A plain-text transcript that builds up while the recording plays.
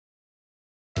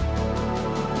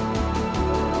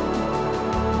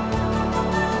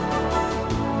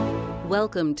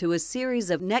Welcome to a series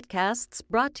of netcasts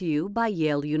brought to you by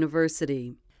Yale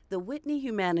University. The Whitney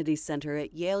Humanities Center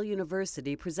at Yale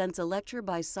University presents a lecture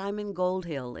by Simon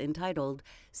Goldhill entitled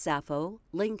Sappho,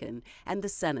 Lincoln, and the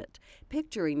Senate,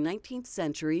 Picturing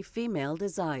 19th-Century Female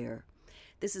Desire.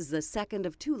 This is the second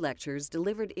of two lectures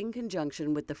delivered in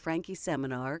conjunction with the Franke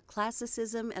Seminar,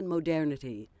 Classicism and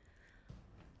Modernity.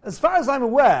 As far as I'm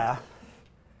aware,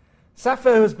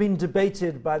 Sappho has been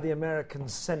debated by the American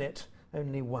Senate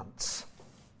only once.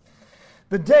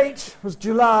 The date was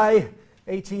July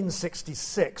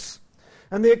 1866,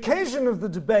 and the occasion of the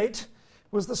debate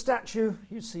was the statue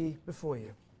you see before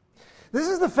you. This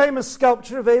is the famous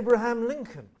sculpture of Abraham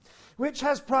Lincoln, which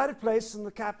has pride of place in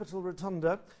the Capitol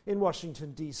Rotunda in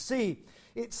Washington, D.C.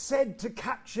 It's said to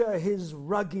capture his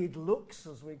rugged looks,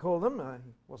 as we call them.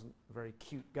 He wasn't a very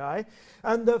cute guy.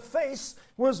 And the face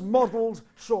was modelled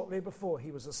shortly before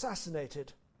he was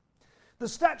assassinated. The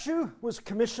statue was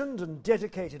commissioned and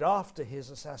dedicated after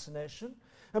his assassination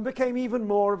and became even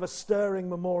more of a stirring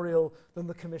memorial than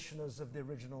the commissioners of the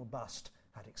original bust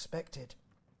had expected.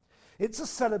 It's a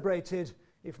celebrated,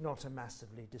 if not a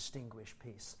massively distinguished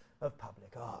piece of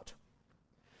public art.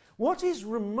 What is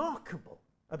remarkable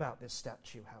about this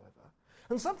statue, however,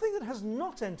 and something that has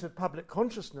not entered public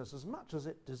consciousness as much as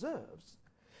it deserves,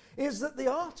 is that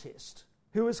the artist,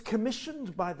 who was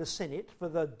commissioned by the Senate for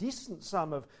the decent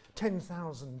sum of $10,000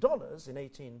 in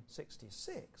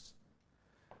 1866,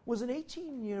 was an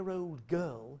 18-year-old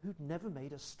girl who'd never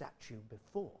made a statue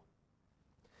before.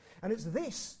 And it's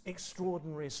this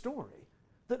extraordinary story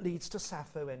that leads to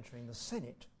Sappho entering the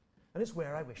Senate, and it's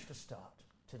where I wish to start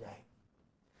today.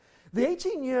 The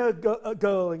 18-year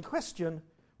girl in question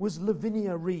was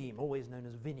Lavinia Ream, always known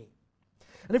as Vinnie.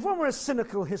 And if one were a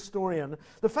cynical historian,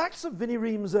 the facts of Vinnie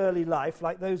Ream's early life,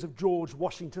 like those of George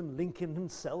Washington, Lincoln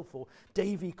himself, or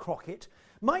Davy Crockett,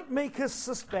 might make us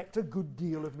suspect a good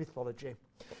deal of mythology.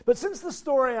 But since the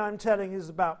story I'm telling is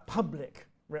about public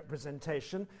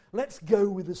representation, let's go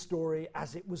with the story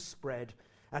as it was spread,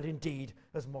 and indeed,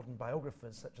 as modern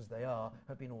biographers, such as they are,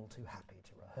 have been all too happy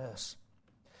to rehearse.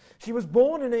 She was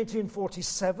born in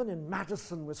 1847 in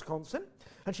Madison, Wisconsin,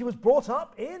 and she was brought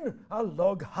up in a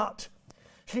log hut.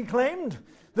 She claimed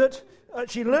that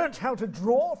she learnt how to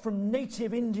draw from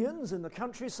native Indians in the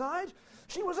countryside.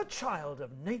 She was a child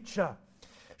of nature.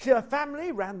 Her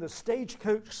family ran the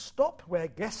stagecoach stop where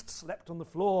guests slept on the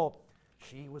floor.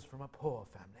 She was from a poor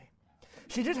family.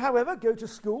 She did, however, go to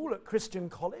school at Christian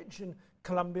College in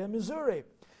Columbia, Missouri,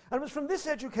 and was from this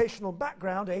educational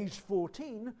background, aged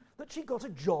 14, that she got a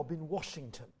job in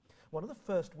Washington, one of the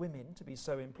first women to be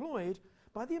so employed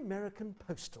by the American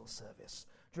Postal Service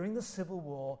during the Civil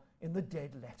War in the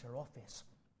Dead Letter Office.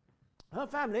 Her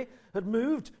family had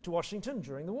moved to Washington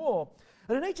during the war,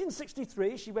 and in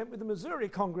 1863 she went with the Missouri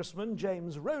Congressman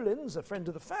James Rollins, a friend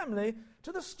of the family,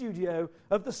 to the studio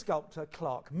of the sculptor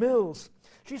Clark Mills.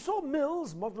 She saw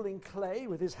Mills modelling clay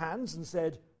with his hands and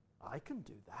said, "I can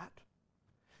do that."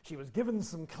 She was given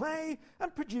some clay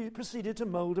and proceeded to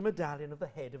mould a medallion of the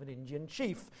head of an Indian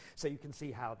chief. So you can see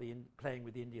how playing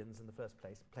with the Indians in the first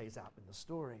place plays out in the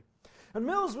story. And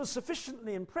Mills was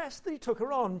sufficiently impressed that he took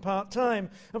her on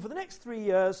part-time. And for the next 3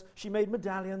 years, she made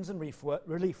medallions and relief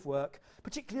work,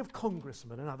 particularly of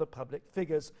congressmen and other public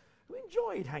figures who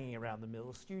enjoyed hanging around the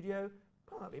Mills studio,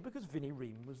 partly because Vinnie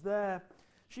Ream was there.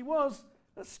 She was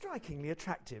a strikingly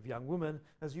attractive young woman,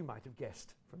 as you might have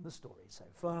guessed from the story so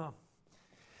far.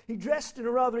 He dressed in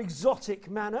a rather exotic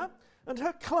manner, and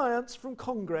her clients from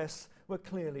Congress were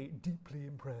clearly deeply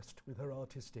impressed with her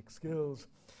artistic skills.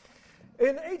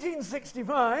 In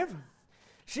 1865,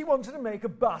 she wanted to make a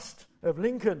bust of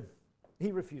Lincoln.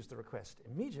 He refused the request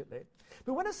immediately.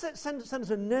 But when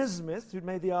Senator Nesmith, who'd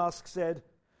made the ask, said,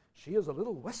 "She is a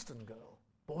little Western girl,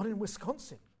 born in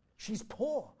Wisconsin. She's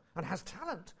poor and has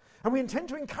talent, and we intend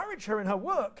to encourage her in her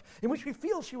work, in which we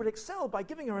feel she would excel by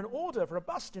giving her an order for a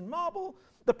bust in marble,"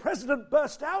 the president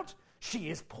burst out, "She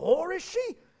is poor, is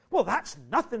she? Well, that's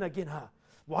nothing agin her.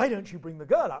 Why don't you bring the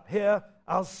girl up here?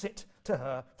 I'll sit to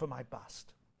her for my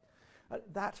bust."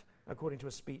 That, according to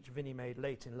a speech Vinnie made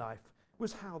late in life,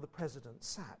 was how the president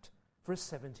sat for a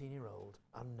 17-year-old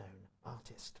unknown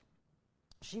artist.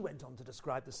 She went on to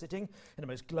describe the sitting in the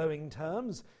most glowing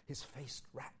terms, his face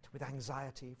racked with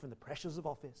anxiety from the pressures of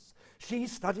office, she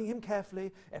studying him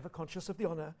carefully, ever conscious of the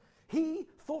honour. He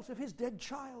thought of his dead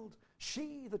child.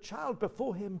 She, the child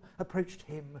before him, approached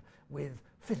him with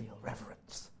filial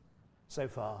reverence. So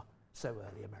far, so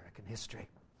early American history.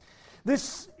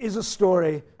 This is a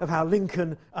story of how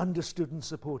Lincoln understood and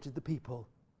supported the people,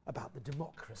 about the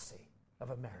democracy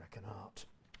of American art.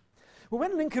 Well,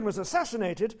 when Lincoln was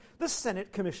assassinated, the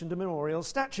Senate commissioned a memorial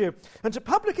statue, and to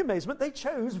public amazement, they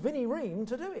chose Vinnie Ream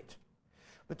to do it.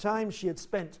 The time she had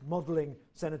spent modelling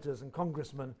senators and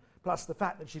congressmen, plus the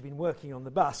fact that she'd been working on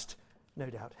the bust, no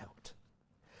doubt helped.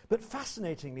 But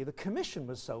fascinatingly, the commission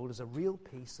was sold as a real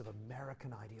piece of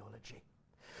American ideology.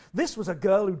 This was a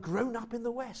girl who'd grown up in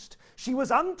the West. She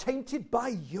was untainted by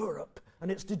Europe and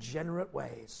its degenerate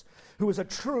ways, who was a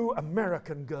true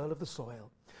American girl of the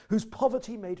soil, whose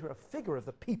poverty made her a figure of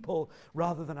the people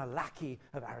rather than a lackey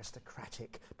of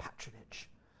aristocratic patronage.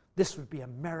 This would be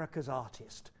America's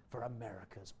artist for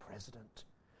America's president.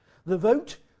 The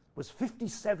vote was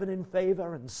 57 in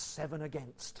favour and 7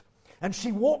 against, and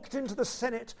she walked into the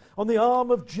Senate on the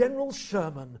arm of General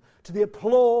Sherman to the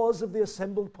applause of the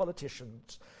assembled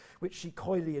politicians, which she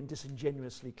coyly and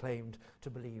disingenuously claimed to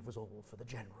believe was all for the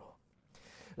general.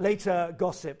 Later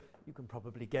gossip, you can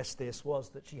probably guess this, was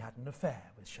that she had an affair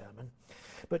with Sherman,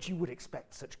 but you would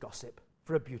expect such gossip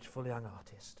for a beautiful young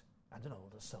artist and an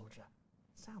older soldier.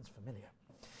 Sounds familiar.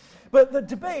 But the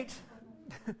debate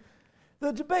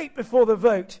before the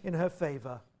vote in her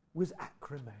favour was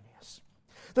acrimonious.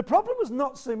 The problem was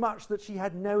not so much that she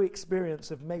had no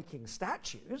experience of making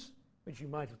statues, which you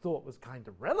might have thought was kind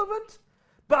of relevant,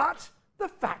 but the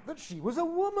fact that she was a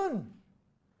woman.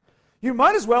 "You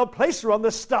might as well place her on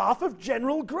the staff of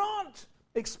General Grant,"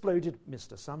 exploded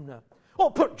Mr. Sumner,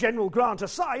 "or put General Grant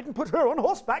aside and put her on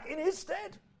horseback in his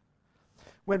stead."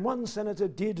 When one senator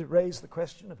did raise the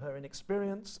question of her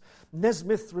inexperience,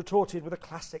 Nesmith retorted with a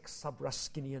classic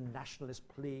sub-Ruskinian nationalist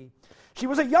plea. She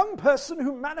was a young person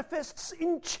who manifests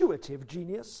intuitive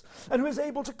genius and who is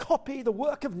able to copy the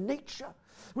work of nature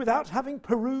without having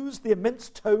perused the immense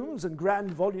tomes and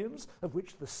grand volumes of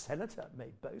which the senator may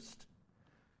boast.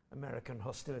 American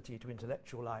hostility to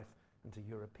intellectual life and to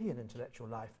European intellectual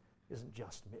life isn't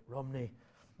just Mitt Romney,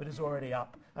 but is already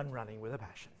up and running with a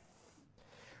passion.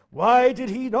 "Why did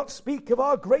he not speak of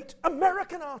our great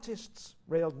American artists?"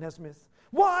 railed Nesmith.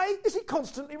 "Why is he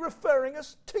constantly referring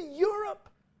us to Europe?"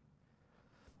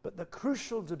 But the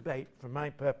crucial debate, for my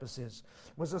purposes,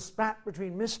 was a spat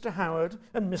between Mr. Howard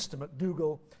and Mr.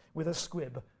 McDougall, with a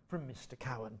squib from Mr.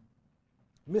 Cowan.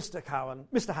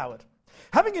 Mr. Howard,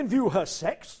 having in view her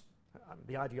sex,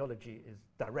 the ideology is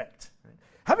direct, right?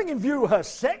 Having in view her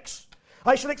sex,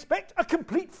 I shall expect a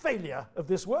complete failure of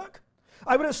this work.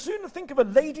 I would as soon think of a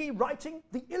lady writing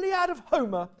the Iliad of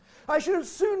Homer. I should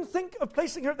as soon think of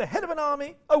placing her at the head of an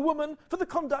army, a woman, for the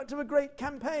conduct of a great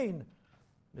campaign.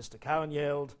 Mr. Cowan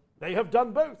yelled, "They have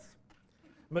done both."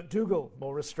 McDougall,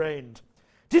 more restrained,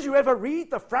 "Did you ever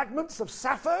read the fragments of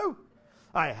Sappho?"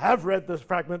 "I have read the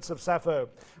fragments of Sappho."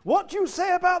 "What do you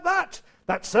say about that?"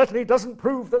 "That certainly doesn't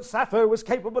prove that Sappho was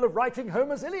capable of writing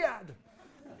Homer's Iliad."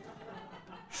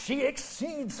 "She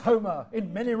exceeds Homer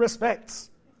in many respects."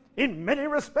 "In many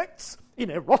respects, in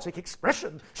erotic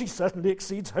expression, she certainly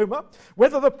exceeds Homer.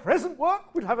 Whether the present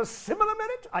work would have a similar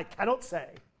merit, I cannot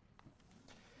say."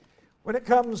 When it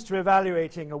comes to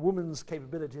evaluating a woman's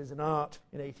capabilities in art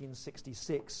in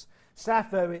 1866,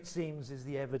 Sappho, it seems, is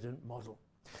the evident model.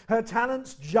 Her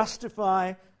talents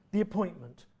justify the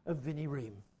appointment of Vinnie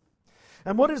Ream.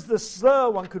 And what is the slur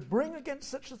one could bring against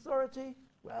such authority?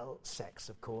 Well, sex,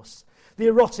 of course. The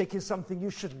erotic is something you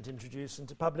shouldn't introduce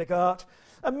into public art.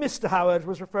 And Mr. Howard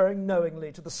was referring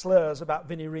knowingly to the slurs about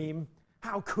Vinnie Ream.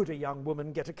 How could a young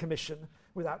woman get a commission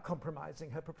without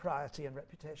compromising her propriety and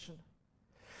reputation?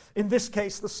 In this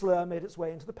case, the slur made its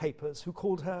way into the papers, who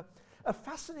called her a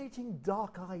fascinating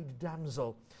dark-eyed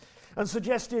damsel and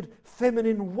suggested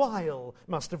feminine wile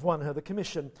must have won her the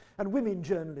commission, and women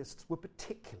journalists were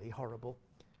particularly horrible.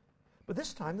 But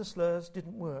this time the slurs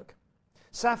didn't work.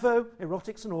 Sappho,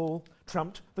 erotics and all,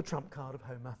 trumped the trump card of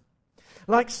Homer.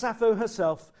 Like Sappho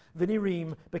herself, Vinnie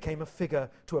Ream became a figure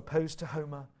to oppose to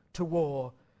Homer, to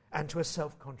war, and to a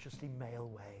self-consciously male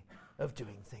way of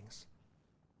doing things.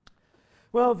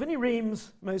 Well, Vinnie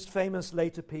Ream's most famous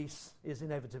later piece is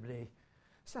inevitably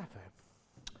Sappho.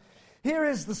 Here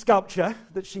is the sculpture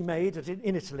that she made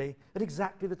in Italy at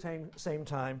exactly the same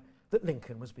time that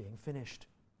Lincoln was being finished.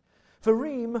 For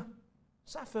Ream,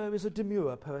 Sappho is a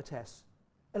demure poetess,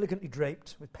 elegantly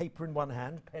draped, with paper in one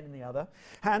hand, pen in the other,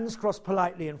 hands crossed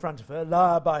politely in front of her,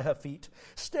 lyre by her feet,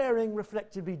 staring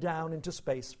reflectively down into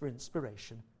space for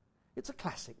inspiration. It's a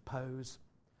classic pose.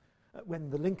 When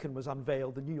the Lincoln was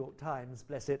unveiled, the New York Times,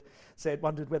 bless it,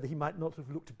 wondered whether he might not have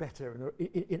looked better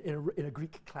in a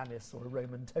Greek chlamys or a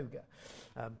Roman toga.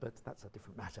 But that's a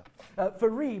different matter. For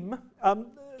Ream,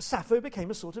 Sappho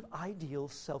became a sort of ideal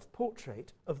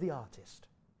self-portrait of the artist,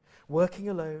 working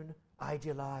alone,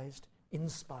 idealized,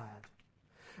 inspired.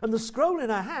 And the scroll in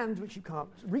her hand, which you can't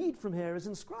read from here, is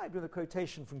inscribed with a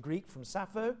quotation from Greek from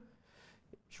Sappho,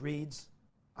 which reads,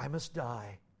 "I must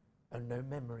die, and no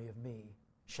memory of me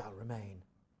shall remain."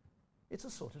 It's a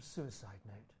sort of suicide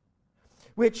note,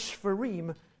 which for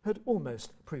Riem had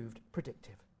almost proved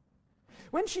predictive.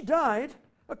 When she died,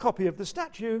 a copy of the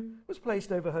statue was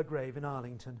placed over her grave in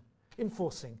Arlington,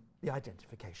 enforcing the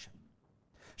identification.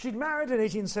 She'd married in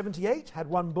 1878, had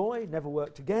one boy, never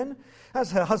worked again,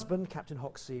 as her husband, Captain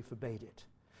Hoxsey, forbade it.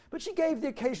 But she gave the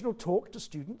occasional talk to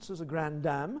students as a grande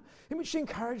dame, in which she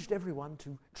encouraged everyone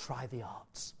to try the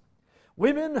arts.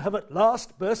 "Women have at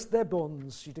last burst their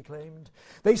bonds," she declaimed.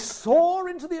 "They soar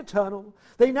into the eternal.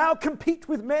 They now compete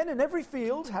with men in every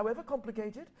field, however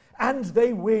complicated, and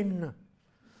they win.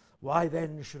 Why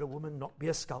then should a woman not be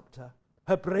a sculptor?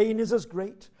 Her brain is as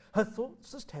great, her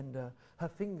thoughts as tender, her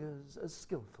fingers as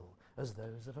skillful as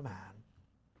those of a man."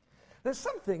 There's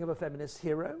something of a feminist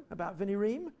hero about Winnie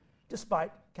Riem,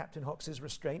 despite Captain Hoxsey's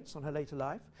restraints on her later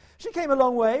life. She came a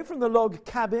long way from the log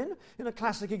cabin in a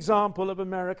classic example of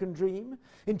American dream,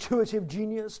 intuitive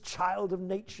genius, child of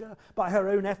nature, by her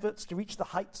own efforts to reach the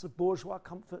heights of bourgeois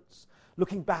comforts,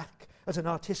 looking back at an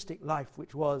artistic life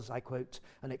which was, I quote,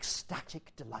 "an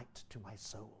ecstatic delight to my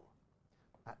soul."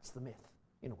 That's the myth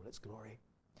in all its glory.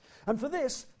 And for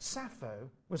this, Sappho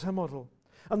was her model,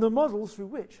 and the model through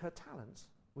which her talents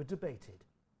were debated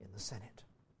in the Senate.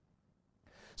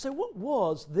 So what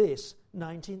was this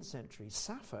 19th century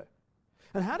Sappho?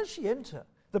 And how did she enter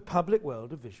the public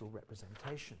world of visual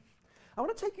representation? I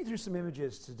want to take you through some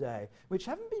images today which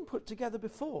haven't been put together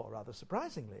before, rather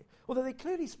surprisingly, although they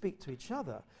clearly speak to each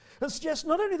other, and suggest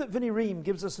not only that Winnie Riem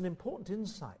gives us an important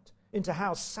insight into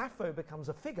how Sappho becomes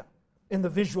a figure in the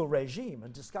visual regime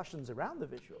and discussions around the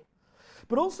visual,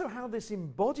 but also how this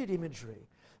embodied imagery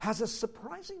has a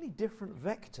surprisingly different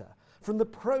vector from the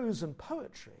prose and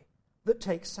poetry that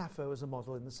takes Sappho as a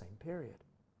model in the same period.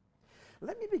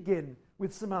 Let me begin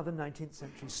with some other 19th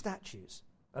century statues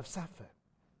of Sappho.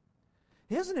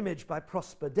 Here's an image by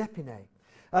Prosper d'Épinay,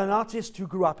 an artist who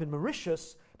grew up in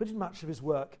Mauritius but did much of his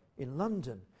work in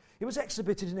London. It was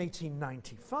exhibited in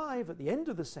 1895 at the end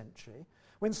of the century,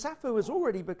 when Sappho has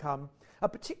already become a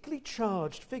particularly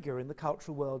charged figure in the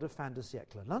cultural world of fin de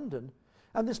siècle London,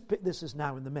 and this is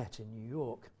now in the Met in New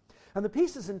York. And the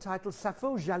piece is entitled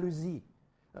Sappho Jalousie,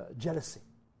 jealousy.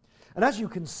 And as you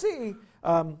can see,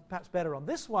 perhaps better on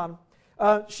this one,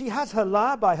 she has her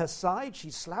lyre by her side,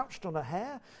 she's slouched on her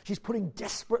hair, she's pulling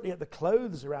desperately at the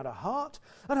clothes around her heart,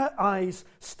 and her eyes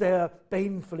stare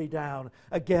banefully down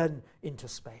again into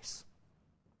space.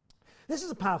 This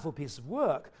is a powerful piece of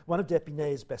work, one of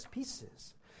d'Épinay's best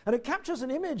pieces, and it captures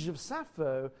an image of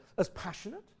Sappho as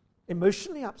passionate,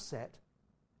 emotionally upset,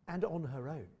 and on her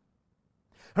own.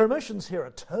 Her emotions here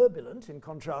are turbulent in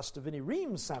contrast to Winnie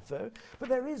Riem's Sappho, but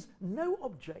there is no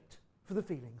object for the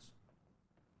feelings.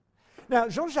 Now,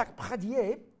 Jean-Jacques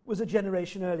Pradier was a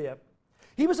generation earlier.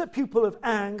 He was a pupil of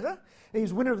Ingres, he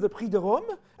was winner of the Prix de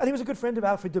Rome, and he was a good friend of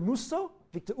Alfred de Musset,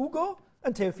 Victor Hugo,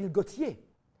 and Théophile Gautier.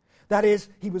 That is,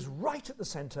 he was right at the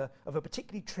centre of a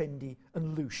particularly trendy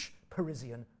and louche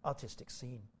Parisian artistic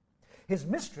scene. His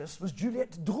mistress was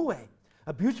Juliette Drouet,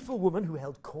 a beautiful woman who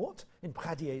held court in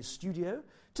Pradier's studio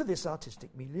to this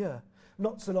artistic milieu.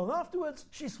 Not so long afterwards,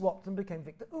 she swapped and became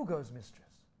Victor Hugo's mistress.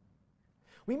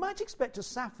 We might expect a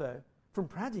Sappho from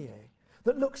Pradier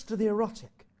that looks to the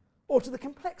erotic or to the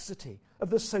complexity of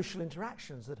the social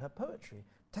interactions that her poetry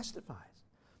testifies.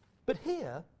 But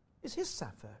here is his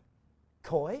Sappho,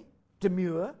 coy,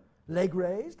 demure, leg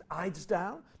raised, eyes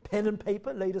down, pen and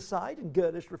paper laid aside in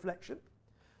girlish reflection,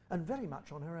 and very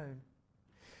much on her own.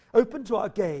 Open to our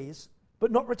gaze,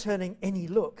 but not returning any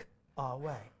look our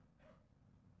way.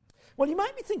 Well, you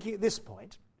might be thinking at this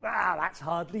point, that's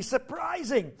hardly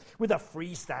surprising. With a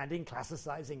freestanding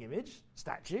classicizing image,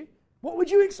 statue, what would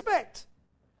you expect?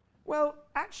 Well,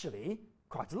 actually,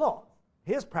 quite a lot.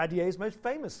 Here's Pradier's most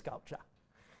famous sculpture.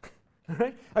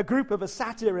 Right? A group of a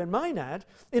satyr and Maenad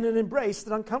in an embrace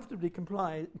that uncomfortably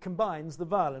combines the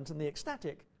violent and the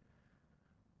ecstatic.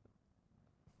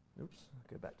 Oops,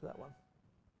 I'll go back to that one.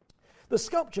 The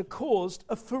sculpture caused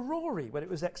a furore when it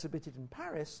was exhibited in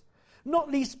Paris,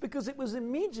 not least because it was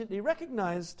immediately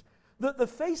recognized that the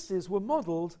faces were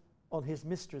modeled on his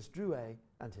mistress Drouet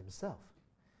and himself.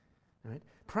 Right?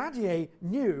 Pradier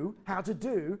knew how to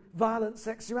do violent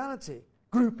sexuality,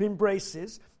 group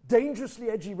embraces, dangerously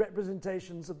edgy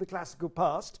representations of the classical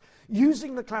past,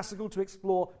 using the classical to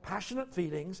explore passionate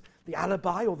feelings, the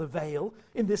alibi or the veil,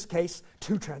 in this case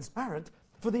too transparent,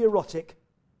 for the erotic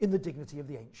in the dignity of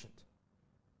the ancient.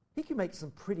 He can make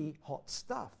some pretty hot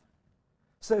stuff.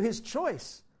 So his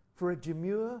choice for a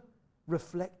demure,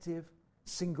 reflective,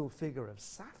 single figure of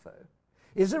Sappho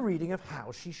is a reading of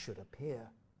how she should appear.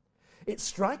 It's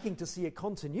striking to see a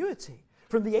continuity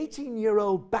from the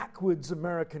 18-year-old backwoods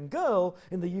American girl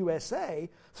in the USA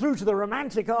through to the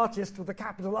romantic artist with a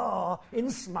capital R in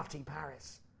smutty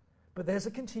Paris. But there's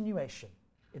a continuation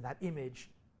in that image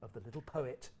of the little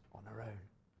poet on her own.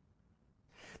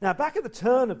 Now, back at the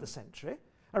turn of the century,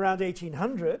 around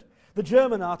 1800, the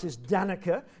German artist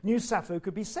Dannecker knew Sappho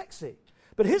could be sexy,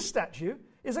 but his statue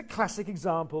is a classic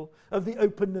example of the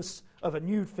openness of a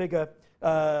nude figure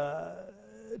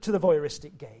to the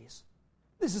voyeuristic gaze.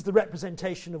 This is the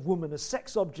representation of woman as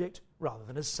sex object rather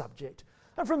than as subject.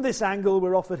 And from this angle,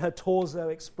 we're offered her torso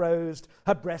exposed,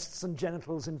 her breasts and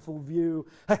genitals in full view,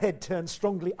 her head turned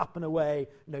strongly up and away,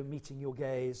 no meeting your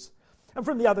gaze. And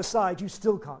from the other side, you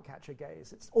still can't catch her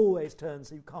gaze. It's always turned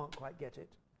so you can't quite get it,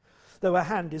 though her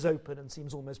hand is open and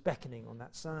seems almost beckoning on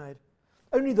that side.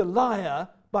 Only the lyre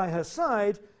by her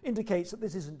side indicates that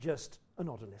this isn't just an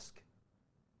odalisque.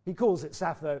 He calls it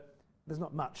Sappho. There's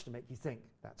not much to make you think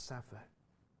that's Sappho.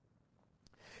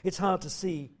 It's hard to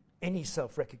see any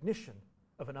self-recognition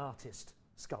of an artist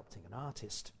sculpting an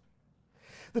artist.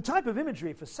 The type of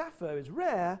imagery for Sappho is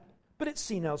rare, but it's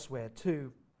seen elsewhere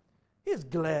too. Here's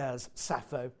Glaire's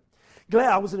Sappho.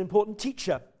 Glaire was an important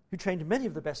teacher who trained many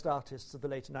of the best artists of the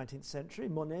later 19th century,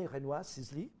 Monet, Renoir,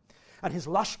 Sisley, and his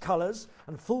lush colours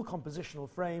and full compositional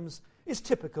frames is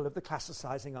typical of the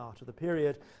classicizing art of the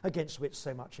period against which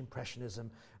so much Impressionism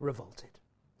revolted.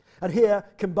 And here,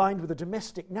 combined with a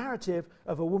domestic narrative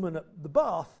of a woman at the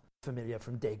bath, familiar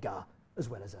from Degas as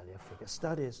well as earlier figure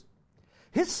studies.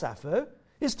 His Sappho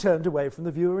is turned away from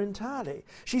the viewer entirely.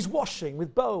 She's washing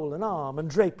with bowl and arm and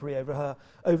drapery over her,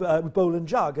 with bowl and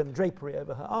jug and drapery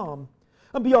over her arm.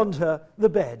 And beyond her, the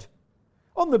bed.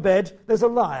 On the bed, there's a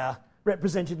lyre,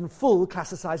 represented in full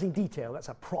classicizing detail. That's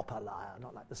a proper lyre,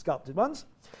 not like the sculpted ones.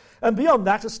 And beyond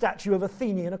that, a statue of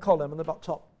Athene in a column in the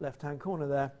top left-hand corner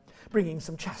there, bringing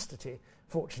some chastity,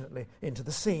 fortunately, into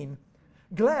the scene.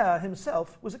 Glaire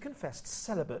himself was a confessed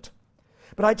celibate.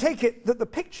 But I take it that the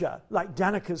picture, like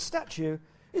Dannecker's statue,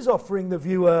 is offering the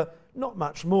viewer not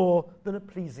much more than a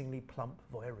pleasingly plump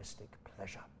voyeuristic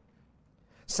pleasure.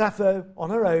 Sappho, on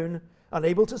her own,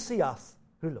 unable to see us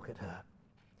who look at her.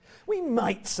 We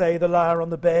might say the lyre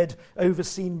on the bed,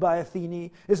 overseen by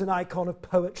Athene, is an icon of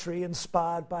poetry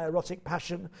inspired by erotic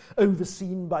passion,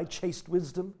 overseen by chaste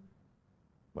wisdom.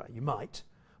 Well, you might.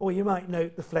 Or you might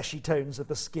note the fleshy tones of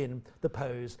the skin, the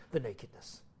pose, the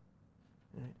nakedness.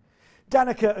 Right.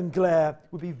 Dannecker and Glaire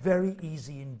would be very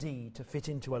easy indeed to fit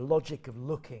into a logic of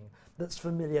looking that's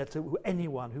familiar to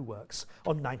anyone who works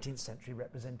on 19th century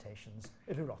representations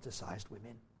of eroticized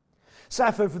women.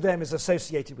 Sappho for them is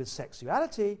associated with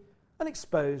sexuality and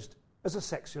exposed as a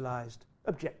sexualized,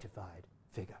 objectified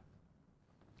figure.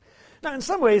 Now, in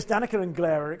some ways, Dannecker and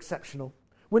Glaire are exceptional.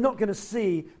 We're not going to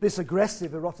see this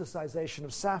aggressive eroticization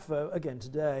of Sappho again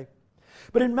today.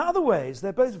 But in other ways,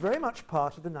 they're both very much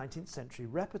part of the 19th century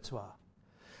repertoire,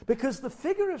 because the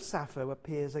figure of Sappho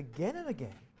appears again and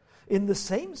again in the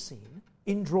same scene,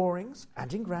 in drawings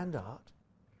and in grand art,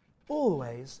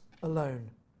 always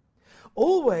alone.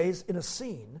 Always in a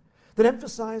scene that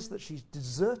emphasizes that she's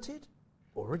deserted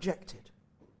or rejected.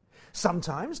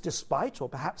 Sometimes, despite or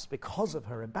perhaps because of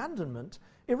her abandonment,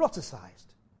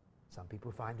 eroticized. Some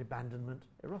people find abandonment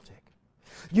erotic.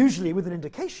 Usually with an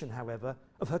indication, however,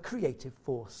 of her creative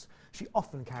force. She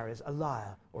often carries a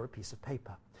lyre or a piece of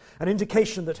paper, an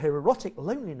indication that her erotic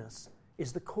loneliness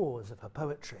is the cause of her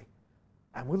poetry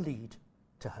and will lead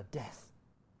to her death.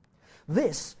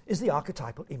 This is the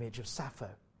archetypal image of Sappho,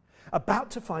 about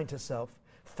to find herself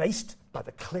faced by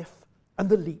the cliff and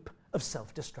the leap of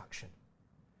self-destruction.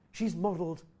 She's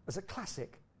modelled as a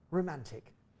classic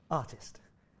romantic artist,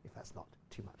 if that's not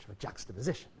too much of a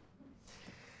juxtaposition.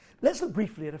 Let's look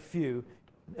briefly at a few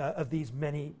of these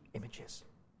many images.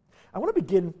 I want to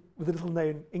begin with a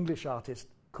little-known English artist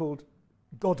called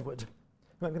Godward,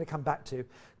 who I'm going to come back to.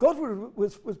 Godward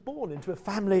was born into a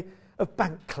family of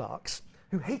bank clerks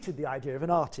who hated the idea of an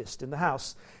artist in the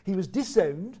house. He was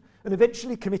disowned and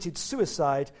eventually committed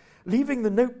suicide, leaving the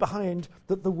note behind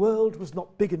that the world was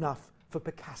not big enough for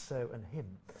Picasso and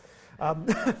him.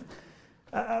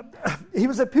 He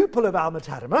was a pupil of Alma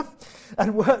Tadema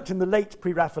and worked in the late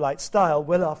pre-Raphaelite style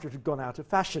well after it had gone out of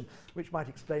fashion, which might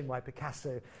explain why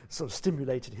Picasso sort of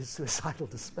stimulated his suicidal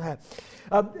despair.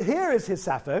 Here is his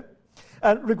Sappho,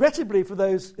 and regrettably for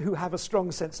those who have a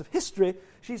strong sense of history,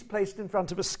 she's placed in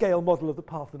front of a scale model of the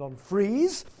Parthenon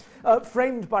frieze,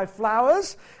 framed by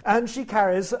flowers, and she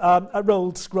carries a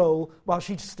rolled scroll while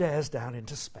she stares down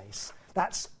into space.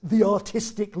 That's the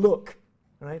artistic look.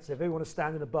 Right? So if you want to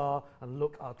stand in a bar and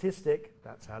look artistic,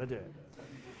 that's how to do it.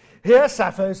 Here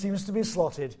Sappho seems to be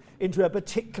slotted into a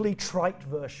particularly trite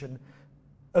version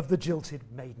of the jilted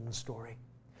maiden story.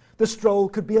 The stroll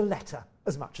could be a letter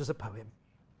as much as a poem.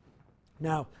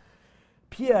 Now,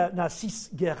 Pierre Narcisse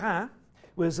Guérin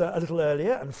was a little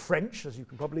earlier, and French, as you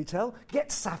can probably tell,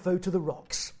 gets Sappho to the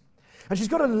rocks. And she's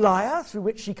got a lyre through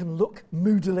which she can look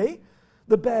moodily,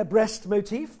 the bare breast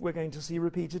motif we're going to see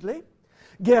repeatedly.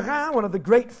 Guérin, one of the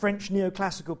great French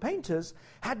neoclassical painters,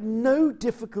 had no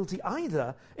difficulty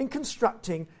either in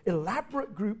constructing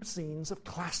elaborate group scenes of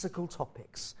classical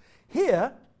topics.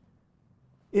 Here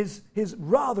is his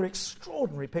rather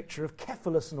extraordinary picture of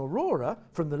Cephalus and Aurora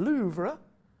from the Louvre.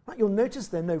 Right, you'll notice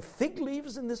there are no fig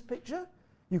leaves in this picture.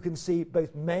 You can see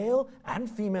both male and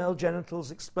female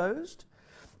genitals exposed.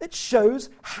 It shows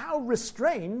how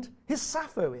restrained his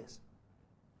Sappho is.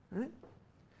 Right?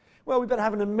 Well, we better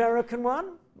have an American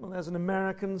one. Well, there's an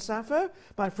American Sappho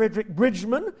by Frederick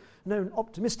Bridgman, known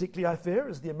optimistically, I fear,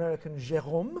 as the American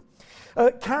Jérôme,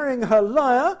 carrying her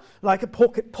lyre like a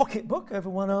pocketbook over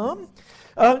one arm.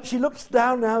 She looks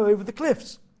down now over the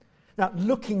cliffs. Now,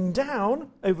 looking down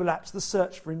overlaps the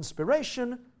search for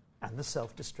inspiration and the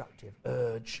self-destructive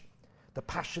urge, the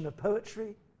passion of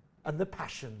poetry and the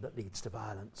passion that leads to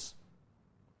violence.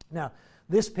 Now,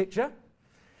 this picture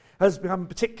has become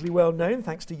particularly well known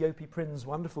thanks to Yopi Prin's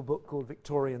wonderful book called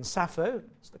Victorian Sappho.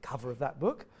 It's the cover of that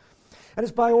book. And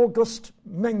it's by Auguste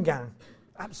Menguin,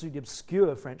 absolutely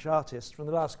obscure French artist from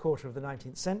the last quarter of the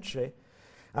 19th century.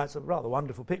 It's a rather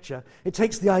wonderful picture. It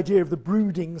takes the idea of the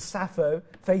brooding Sappho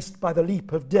faced by the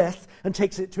leap of death and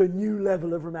takes it to a new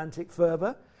level of romantic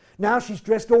fervour. Now she's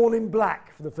dressed all in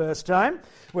black for the first time,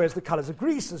 whereas the colours of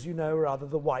Greece, as you know, are either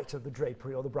the white of the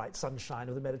drapery or the bright sunshine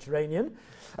of the Mediterranean.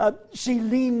 She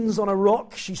leans on a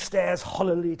rock. She stares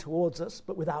hollowly towards us,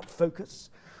 but without focus,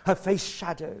 her face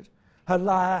shadowed. Her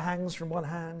lyre hangs from one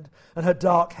hand, and her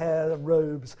dark hair and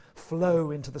robes flow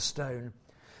into the stone.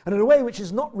 And in a way which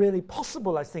is not really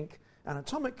possible, I think,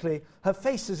 anatomically, her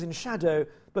face is in shadow,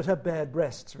 but her bared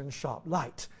breasts are in sharp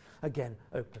light, again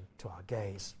open to our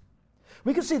gaze.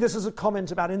 We could see this as a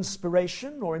comment about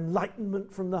inspiration or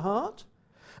enlightenment from the heart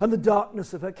and the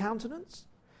darkness of her countenance.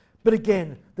 But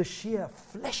again, the sheer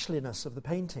fleshliness of the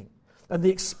painting and the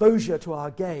exposure to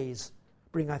our gaze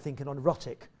bring, I think, an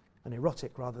erotic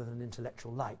rather than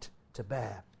intellectual light to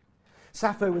bear.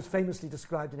 Sappho was famously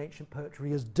described in ancient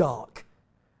poetry as dark,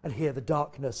 and here the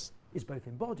darkness is both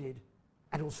embodied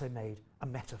and also made a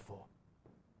metaphor.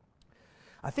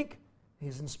 I think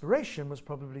his inspiration was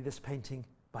probably this painting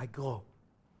by Gros.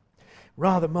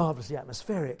 Rather marvellously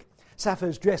atmospheric.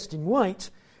 Sappho's dressed in white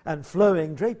and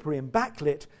flowing drapery and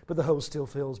backlit, but the whole still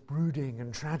feels brooding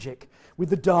and tragic, with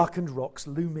the darkened rocks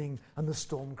looming and the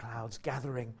storm clouds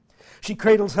gathering. She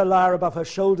cradles her lyre above her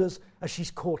shoulders as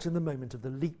she's caught in the moment of the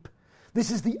leap. This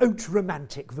is the haute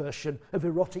romantic version of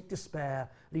erotic despair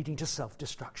leading to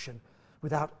self-destruction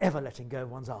without ever letting go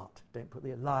of one's art. Don't put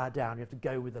the lyre down, you have to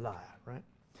go with the lyre, right?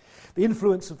 The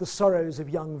influence of the sorrows of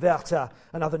young Werther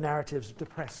and other narratives of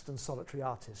depressed and solitary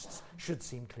artists should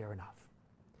seem clear enough.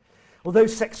 Although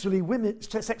sexually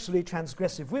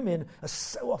transgressive women are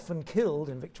so often killed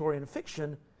in Victorian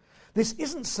fiction, this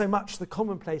isn't so much the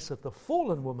commonplace of the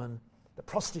fallen woman, the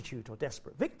prostitute or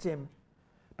desperate victim,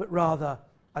 but rather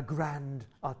a grand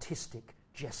artistic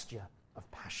gesture of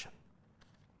passion.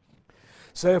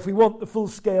 So if we want the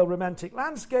full-scale romantic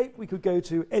landscape, we could go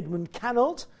to Edmund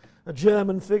Canold, a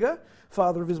German figure,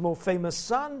 father of his more famous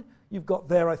son. You've got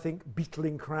there, I think,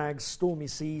 beetling crags, stormy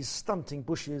seas, stunting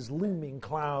bushes, looming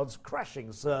clouds,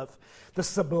 crashing surf, the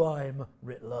sublime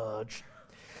writ large.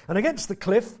 And against the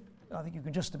cliff, I think you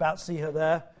can just about see her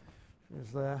there,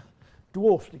 is there,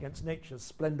 dwarfed against nature's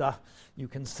splendour. You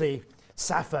can see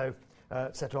Sappho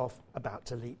set off, about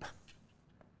to leap.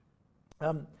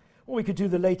 Or we could do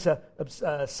the later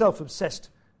self-obsessed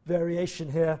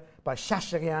variation here by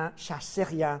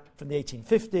Chassérien from the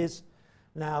 1850s,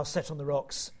 now set on the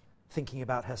rocks, thinking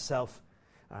about herself,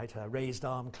 right, her raised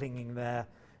arm clinging there,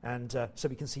 and so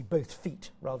we can see both feet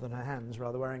rather than her hands,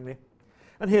 rather worryingly.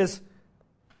 And here's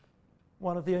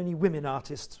one of the only women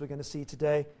artists we're going to see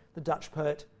today, the Dutch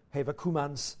poet Heva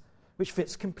Koemans, which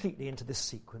fits completely into this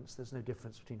sequence. There's no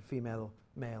difference between female or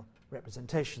male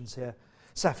representations here.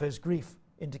 Sappho's grief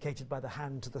indicated by the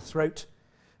hand to the throat,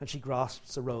 and she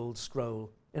grasps a rolled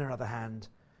scroll in her other hand,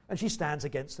 and she stands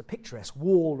against a picturesque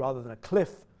wall rather than a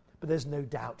cliff, but there's no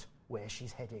doubt where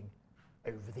she's heading,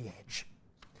 over the edge.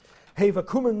 Heva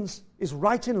Koemans is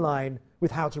right in line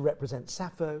with how to represent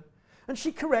Sappho, and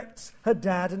she corrects her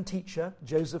dad and teacher,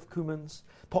 Joseph Koemans,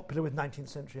 popular with 19th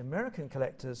century American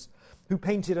collectors, who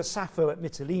painted a Sappho at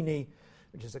Mytilene,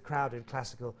 which is a crowded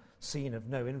classical scene of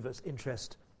no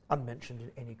interest, unmentioned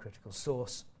in any critical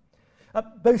source.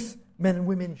 Both men and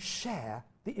women share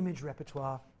the image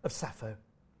repertoire of Sappho,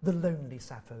 the lonely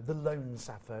Sappho, the lone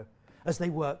Sappho, as they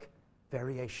work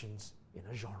variations in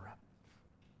a genre.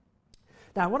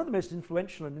 Now, one of the most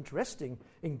influential and interesting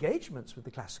engagements with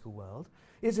the classical world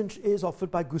is offered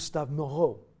by Gustave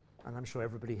Moreau, and I'm sure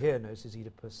everybody here knows his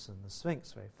Oedipus and the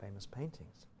Sphinx, very famous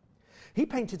paintings. He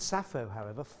painted Sappho,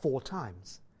 however, 4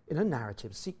 times in a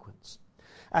narrative sequence,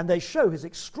 and they show his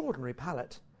extraordinary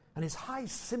palette and his high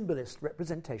symbolist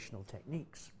representational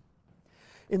techniques.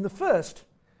 In the first,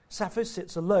 Sappho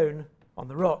sits alone on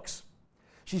the rocks.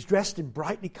 She's dressed in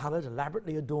brightly coloured,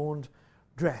 elaborately adorned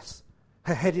dress.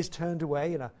 Her head is turned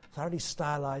away in a thoroughly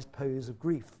stylized pose of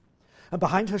grief. And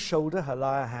behind her shoulder her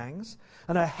lyre hangs,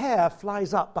 and her hair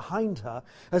flies up behind her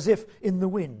as if in the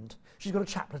wind. She's got a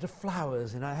chaplet of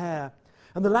flowers in her hair.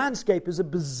 And the landscape is a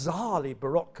bizarrely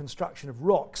Baroque construction of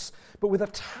rocks, but with a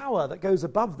tower that goes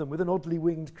above them with an oddly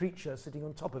winged creature sitting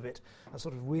on top of it, a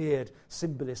sort of weird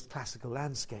symbolist classical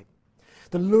landscape.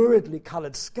 The luridly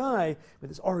coloured sky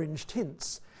with its orange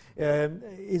tints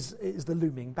is the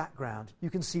looming background. You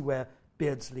can see where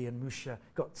Beardsley and Mouchet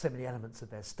got so many elements of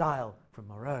their style from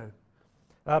Moreau.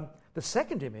 The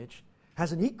second image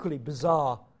has an equally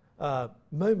bizarre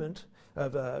moment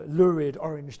of a lurid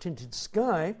orange-tinted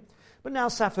sky, but now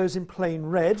Sappho's in plain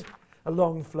red, a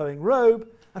long flowing robe,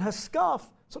 and her scarf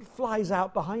sort of flies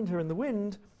out behind her in the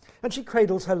wind, and she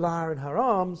cradles her lyre in her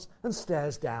arms and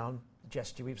stares down, the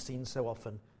gesture we've seen so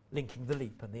often, linking the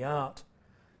leap and the art.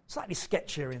 Slightly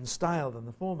sketchier in style than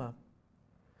the former.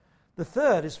 The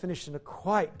third is finished in a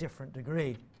quite different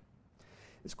degree.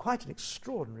 It's quite an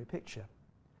extraordinary picture.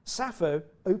 Sappho,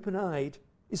 open-eyed,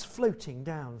 is floating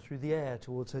down through the air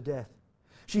towards her death.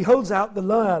 She holds out the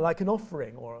lyre like an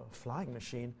offering or a flying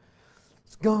machine.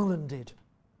 It's garlanded.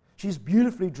 She's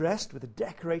beautifully dressed with a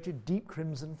decorated deep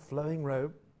crimson flowing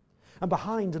robe, and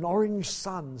behind an orange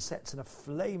sun sets in a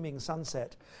flaming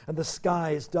sunset, and the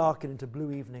sky is darkened into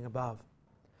blue evening above.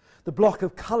 The block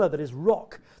of colour that is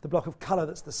rock, the block of colour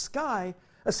that's the sky,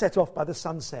 are set off by the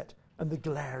sunset and the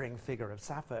glaring figure of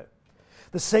Sappho.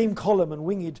 The same column and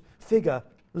winged figure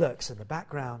lurks in the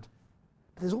background.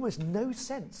 But there's almost no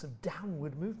sense of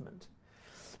downward movement.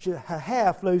 Her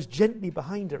hair flows gently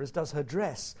behind her, as does her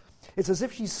dress. It's as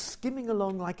if she's skimming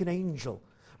along like an angel,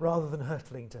 rather than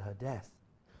hurtling to her death.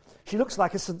 She looks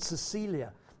like a St.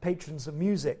 Cecilia, patrons of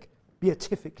music,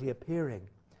 beatifically appearing.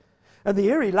 And the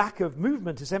eerie lack of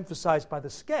movement is emphasized by the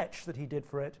sketch that he did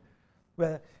for it,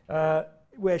 where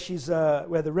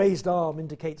the raised arm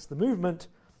indicates the movement,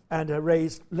 and her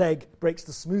raised leg breaks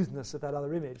the smoothness of that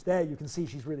other image. There you can see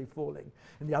she's really falling.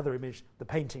 In the other image, the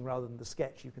painting rather than the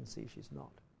sketch, you can see she's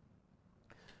not.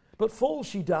 But fall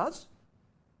she does,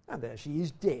 and there she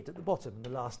is dead at the bottom in the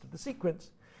last of the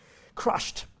sequence,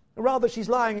 crushed. Rather, she's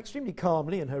lying extremely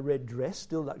calmly in her red dress,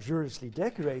 still luxuriously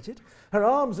decorated, her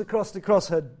arms across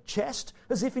her chest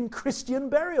as if in Christian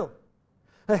burial.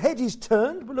 Her head is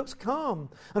turned but looks calm,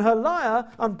 and her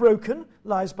lyre, unbroken,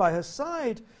 lies by her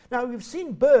side. Now, we've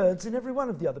seen birds in every one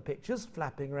of the other pictures,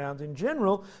 flapping around in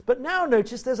general, but now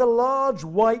notice there's a large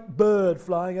white bird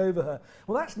flying over her.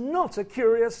 Well, that's not a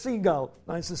curious seagull,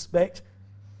 I suspect,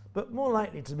 but more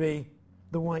likely to be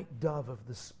the white dove of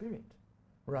the spirit,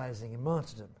 rising in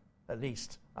martyrdom, at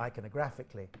least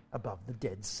iconographically, above the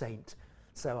dead saint.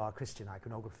 So our Christian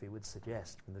iconography would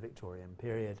suggest from the Victorian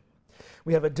period.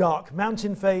 We have a dark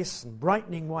mountain face and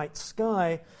brightening white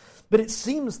sky, but it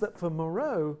seems that for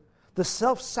Moreau, the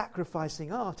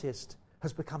self-sacrificing artist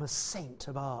has become a saint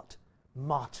of art,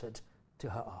 martyred to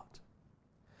her art.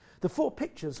 The 4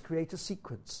 pictures create a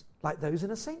sequence like those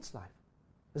in a saint's life,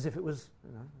 as if it was,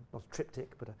 not a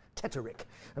triptych, but a tetrarch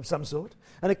of some sort,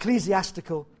 an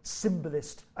ecclesiastical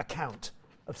symbolist account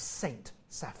of Saint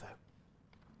Sappho.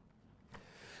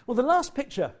 Well, the last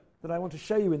picture that I want to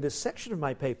show you in this section of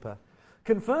my paper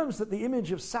confirms that the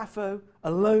image of Sappho,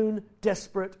 alone,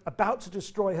 desperate, about to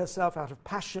destroy herself out of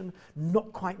passion,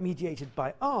 not quite mediated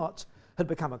by art, had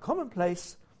become a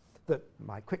commonplace that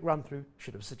my quick run-through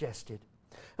should have suggested.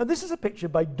 And this is a picture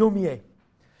by Daumier,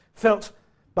 felt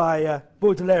by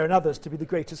Baudelaire and others to be the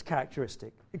greatest caricaturist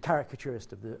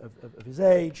of his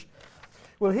age.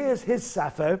 Well, here's his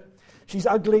Sappho. She's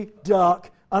ugly, dark,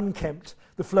 unkempt,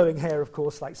 the flowing hair, of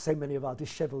course, like so many of our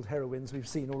dishevelled heroines we've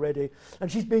seen already,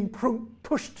 and she's being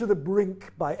pushed to the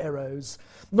brink by Eros,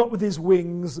 not with his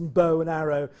wings and bow and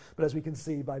arrow, but as we can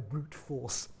see, by brute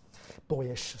force,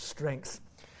 boyish strength.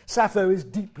 Sappho is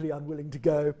deeply unwilling to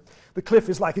go. The cliff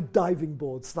is like a diving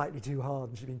board, slightly too hard,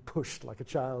 and she's being pushed like a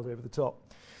child over the top.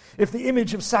 If the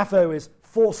image of Sappho is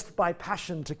forced by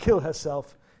passion to kill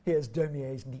herself, here's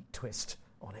Daumier's neat twist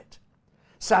on it.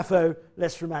 Sappho,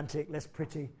 less romantic, less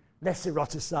pretty, less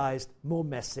eroticized, more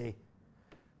messy.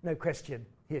 No question,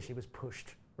 here she was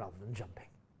pushed rather than jumping.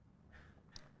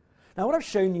 Now, what I've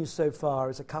shown you so far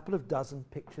is a couple of dozen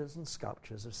pictures and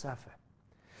sculptures of Sappho.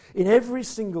 In every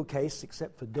single case,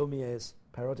 except for Daumier's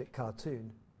parodic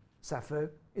cartoon, Sappho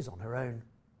is on her own.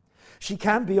 She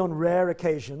can be, on rare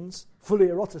occasions, fully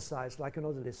eroticized like an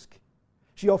odalisque.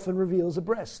 She often reveals a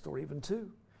breast, or even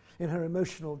two, in her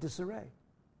emotional disarray.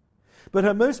 But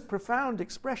her most profound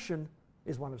expression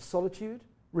is one of solitude,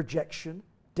 rejection,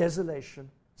 desolation,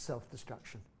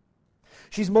 self-destruction.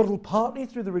 She's modelled partly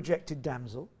through the rejected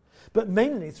damsel, but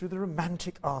mainly through the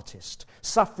romantic artist,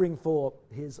 suffering for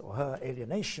his or her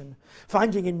alienation,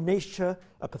 finding in nature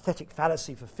a pathetic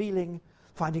fallacy for feeling,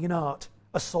 finding in art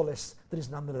a solace that is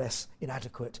nonetheless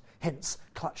inadequate, hence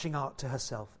clutching art to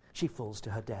herself, she falls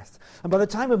to her death. And by the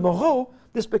time of Moreau,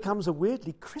 this becomes a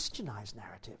weirdly Christianized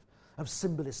narrative of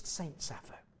symbolist Saint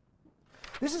Sappho.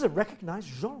 This is a recognized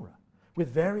genre with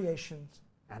variations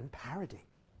and parody.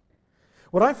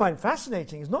 What I find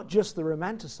fascinating is not just the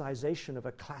romanticization of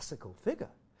a classical figure,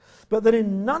 but that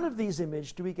in none of these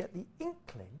images do we get the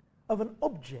inkling of an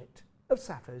object of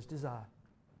Sappho's desire.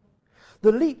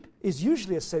 The leap is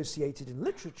usually associated in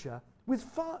literature with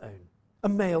Pharaon, a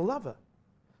male lover.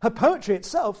 Her poetry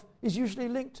itself is usually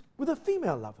linked with a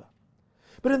female lover.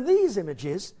 But in these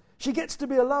images, she gets to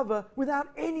be a lover without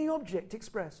any object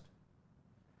expressed.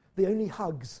 The only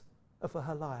hugs are for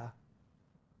her lyre.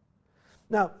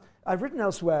 Now, I've written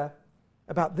elsewhere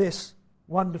about this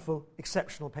wonderful,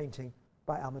 exceptional painting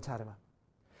by Alma Tadema.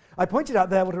 I pointed out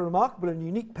there what a remarkable and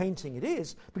unique painting it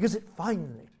is because it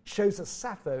finally shows a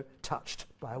Sappho touched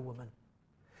by a woman.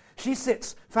 She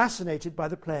sits fascinated by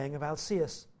the playing of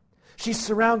Alcaeus. She's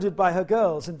surrounded by her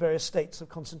girls in various states of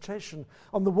concentration.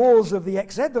 On the walls of the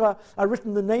Exedra are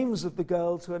written the names of the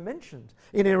girls who are mentioned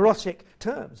in erotic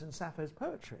terms in Sappho's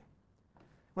poetry.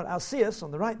 Well, Alcaeus,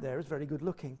 on the right there, is very good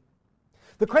looking.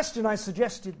 The question I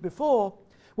suggested before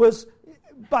is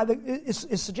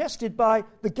suggested by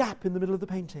the gap in the middle of the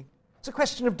painting. It's a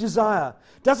question of desire.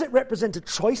 Does it represent a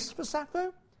choice for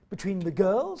Sappho between the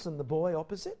girls and the boy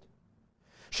opposite?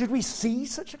 Should we see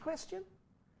such a question?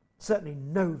 Certainly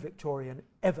no Victorian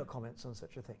ever comments on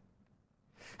such a thing.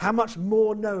 How much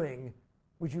more knowing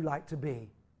would you like to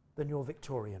be than your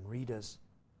Victorian readers?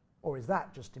 Or is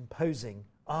that just imposing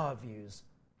our views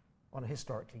on a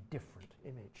historically different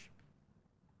image?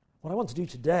 What I want to do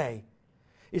today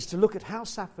is to look at how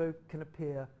Sappho can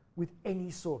appear with any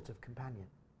sort of companion.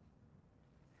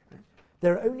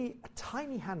 There are only a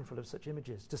tiny handful of such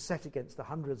images to set against the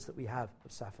hundreds that we have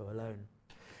of Sappho alone.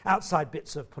 Outside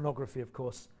bits of pornography, of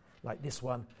course, like this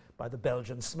one by the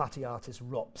Belgian smutty artist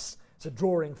Rops. It's a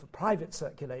drawing for private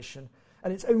circulation,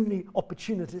 and it's only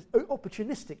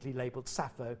opportunistically labelled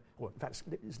Sappho, or in fact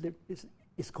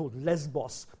it's called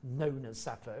Lesbos, known as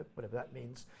Sappho, whatever that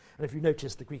means. And if you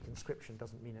notice, the Greek inscription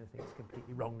doesn't mean anything, it's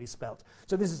completely wrongly spelt.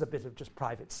 So this is a bit of just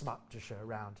private smut to show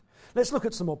around. Let's look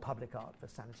at some more public art for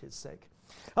sanity's sake.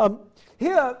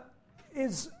 Here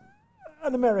is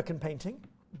an American painting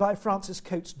by Francis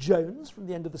Coates Jones from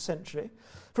the end of the century,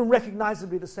 from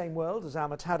recognisably the same world as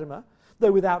Alma Tadema,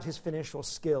 though without his finish or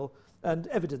skill, and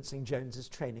evidencing Jones's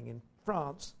training in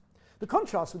France. The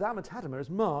contrast with Alma Tadema is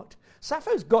marked.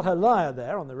 Sappho's got her lyre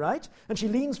there on the right, and she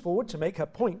leans forward to make her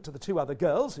point to the two other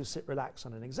girls who sit relaxed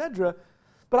on an Exedra,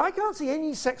 but I can't see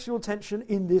any sexual tension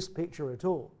in this picture at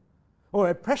all, or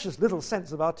a precious little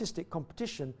sense of artistic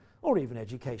competition or even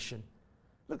education.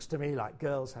 Looks to me like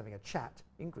girls having a chat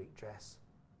in Greek dress.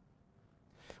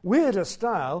 Weirder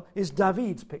style is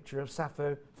David's picture of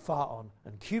Sappho, Phaon,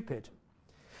 and Cupid.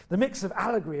 The mix of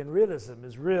allegory and realism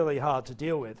is really hard to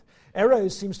deal with.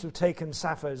 Eros seems to have taken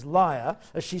Sappho's lyre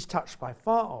as she's touched by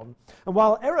Phaon, and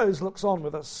while Eros looks on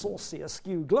with a saucy,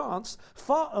 askew glance,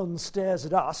 Phaon stares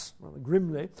at us rather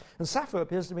grimly, and Sappho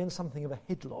appears to be in something of a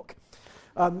headlock.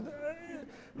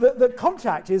 The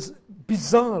contact is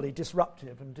bizarrely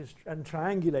disruptive and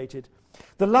triangulated.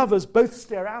 The lovers both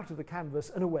stare out of the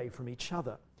canvas and away from each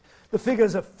other. The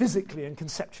figures are physically and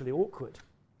conceptually awkward.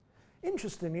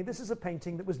 Interestingly, this is a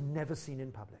painting that was never seen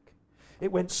in public.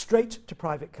 It went straight to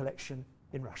private collection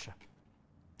in Russia.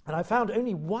 And I found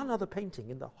only one other painting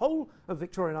in the whole of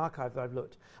Victorian archive that I've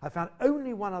looked. I found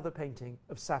only one other painting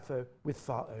of Sappho with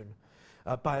Phaon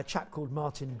by a chap called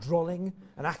Martin Drolling,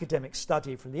 an academic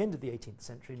study from the end of the 18th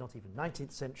century, not even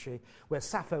 19th century, where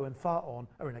Sappho and Phaon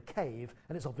are in a cave,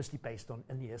 and it's obviously based on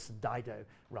Aeneas and Dido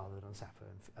rather than on Sappho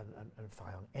and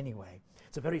Phaon anyway.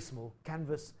 It's a very small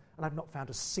canvas, and I've not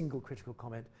found a single critical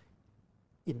comment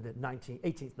in the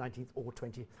 18th, 19th, or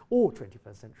 20th, or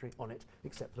 21st century on it,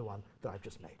 except for the one that I've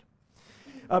just made.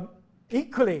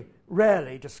 Equally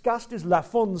rarely discussed is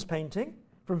Lafon's painting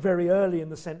from very early in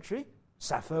the century,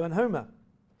 Sappho and Homer,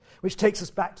 which takes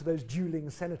us back to those dueling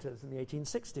senators in the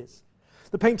 1860s.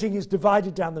 The painting is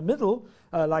divided down the middle,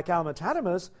 like Alma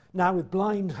Tadema's, now with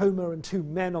blind Homer and two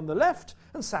men on the left,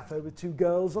 and Sappho with two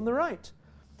girls on the right.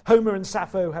 Homer and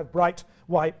Sappho have bright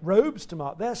white robes to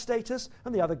mark their status,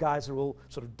 and the other guys are all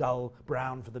sort of dull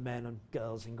brown for the men and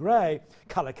girls in grey,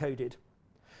 colour-coded.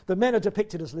 The men are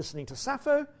depicted as listening to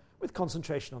Sappho, with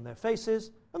concentration on their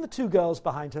faces, and the two girls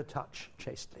behind her touch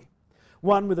chastely.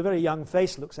 One with a very young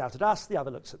face looks out at us, the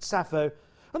other looks at Sappho,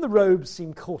 and the robes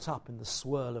seem caught up in the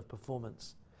swirl of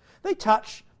performance. They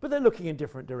touch, but they're looking in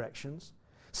different directions.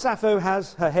 Sappho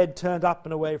has her head turned up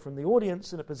and away from the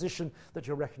audience in a position that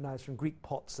you'll recognise from Greek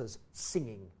pots as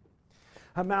singing.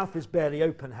 Her mouth is barely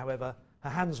open, however, her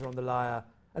hands are on the lyre,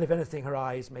 and if anything, her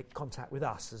eyes make contact with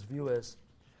us as viewers.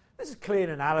 This is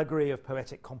clearly an allegory of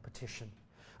poetic competition,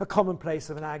 a commonplace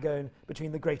of an agone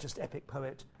between the greatest epic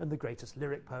poet and the greatest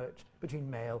lyric poet,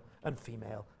 between male and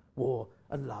female, war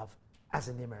and love, as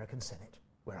in the American Senate,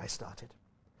 where I started.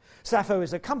 Sappho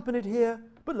is accompanied here,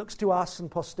 but looks to us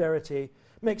and posterity,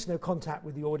 makes no contact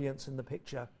with the audience in the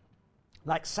picture.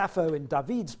 Like Sappho in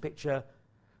David's picture,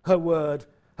 her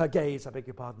gaze,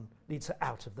 leads her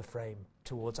out of the frame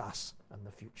towards us and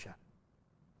the future.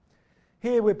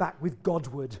 Here we're back with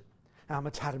Godward,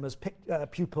 Alma Tadema's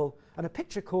pupil, and a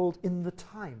picture called In the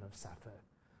Time of Sappho.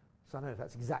 So I don't know if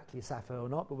that's exactly Sappho or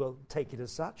not, but we'll take it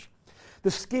as such.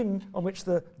 The skin on which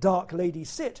the dark ladies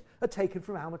sit are taken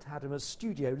from Alma Tadema's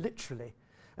studio, literally.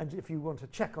 And if you want to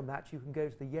check on that, you can go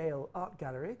to the Yale Art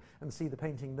Gallery and see the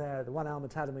painting there, the one Alma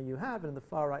Tadema you have, and in the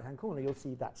far right-hand corner you'll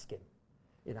see that skin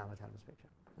in Alma Tadema's picture.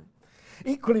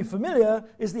 Equally familiar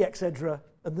is the exedra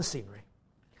and the scenery.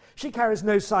 She carries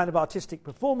no sign of artistic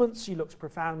performance, she looks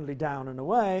profoundly down and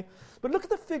away, but look at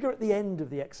the figure at the end of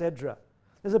the exedra.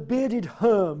 There's a bearded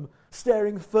Herm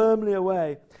staring firmly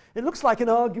away. It looks like an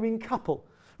arguing couple,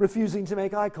 refusing to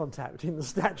make eye contact between the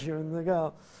statue and the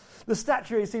girl. The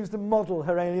statuary seems to model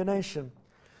her alienation.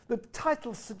 The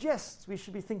title suggests we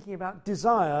should be thinking about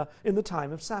desire in the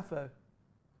time of Sappho.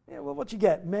 Yeah, well, what do you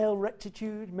get? Male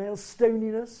rectitude, male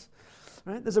stoniness?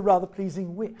 Right? There's a rather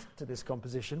pleasing wit to this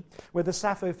composition, where the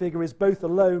Sappho figure is both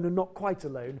alone and not quite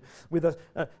alone, with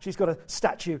she's got a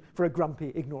statue for a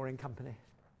grumpy, ignoring company.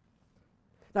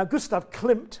 Now, Gustav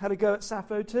Klimt had a go at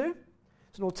Sappho too.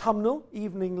 It's an autumnal,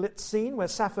 evening-lit scene where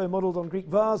Sappho, modelled on Greek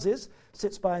vases,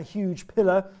 sits by a huge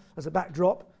pillar as a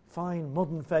backdrop, fine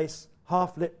modern face,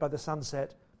 half lit by the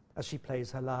sunset as she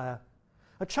plays her lyre.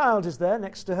 A child is there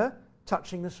next to her,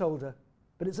 touching the shoulder.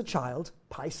 But it's a child,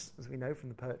 Peis, as we know from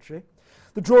the poetry.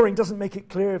 The drawing doesn't make it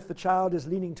clear if the child is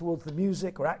leaning towards the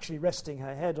music or actually resting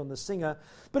her head on the singer,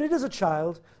 but it is a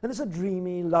child, and it's a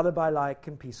dreamy, lullaby-like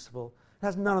and peaceful. It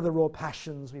has none of the raw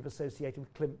passions we've associated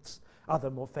with Klimt's other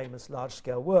more famous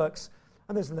large-scale works,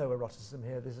 and there's no eroticism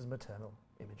here. This is maternal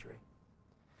imagery.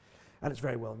 And it's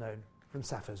very well known from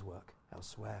Sappho's work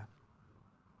elsewhere.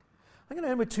 I'm going to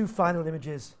end with two final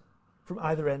images from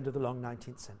either end of the long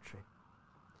 19th century.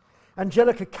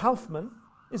 Angelica Kauffmann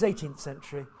is 18th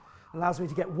century, allows me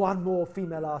to get one more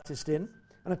female artist in,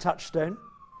 and a touchstone.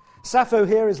 Sappho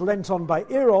here is leant on by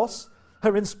Eros,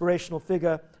 her inspirational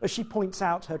figure, as she points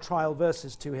out her trial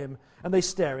verses to him, and they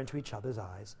stare into each other's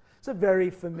eyes. It's a very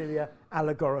familiar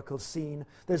allegorical scene.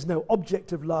 There's no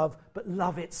object of love, but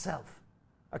love itself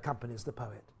accompanies the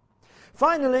poet.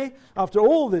 Finally, after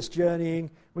all this journeying,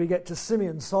 we get to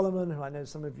Simeon Solomon, who I know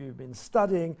some of you have been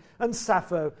studying, and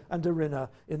Sappho and Dorinna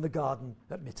in the garden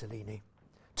at Mytilene.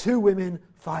 Two women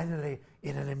finally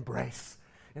in an embrace,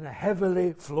 in a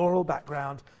heavily floral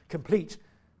background, complete,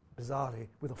 bizarrely,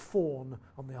 with a fawn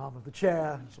on the arm of the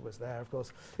chair. It's always there, of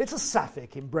course. It's a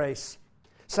sapphic embrace.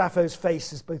 Sappho's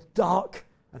face is both dark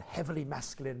and heavily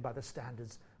masculine by the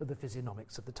standards of the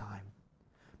physiognomics of the time.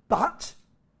 But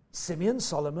Simeon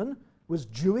Solomon was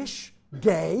Jewish,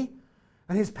 gay,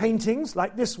 and his paintings,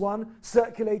 like this one,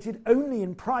 circulated only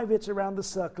in private around the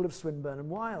circle of Swinburne and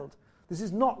Wilde. This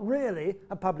is not really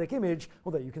a public image,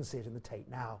 although you can see it in the Tate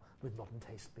now, with modern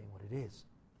taste being what it is.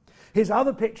 His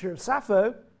other picture of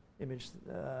Sappho, image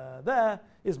there,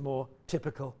 is more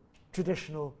typical,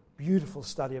 traditional, beautiful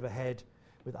study of a head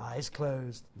with eyes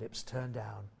closed, lips turned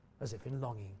down, as if in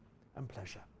longing and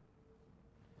pleasure.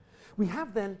 We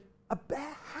have then a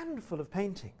bare handful of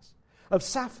paintings of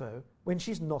Sappho when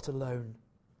she's not alone.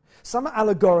 Some are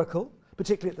allegorical,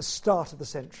 particularly at the start of the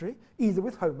century, either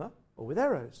with Homer or with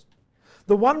Eros.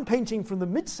 The one painting from the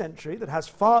mid-century that has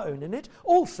Pharaon in it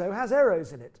also has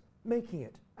Eros in it, making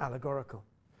it allegorical.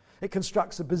 It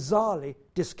constructs a bizarrely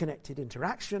disconnected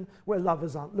interaction where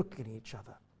lovers aren't looking at each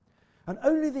other. And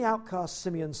only the outcast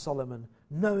Simeon Solomon,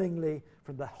 knowingly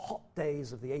from the hot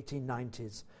days of the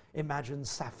 1890s, imagined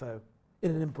Sappho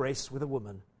in an embrace with a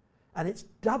woman. And it's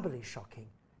doubly shocking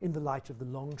in the light of the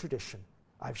long tradition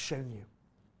I've shown you.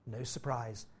 No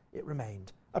surprise, it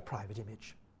remained a private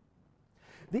image.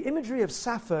 The imagery of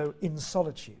Sappho in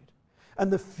solitude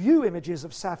and the few images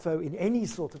of Sappho in any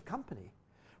sort of company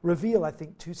reveal, I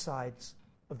think, two sides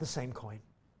of the same coin.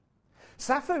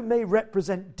 Sappho may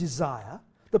represent desire,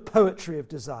 the poetry of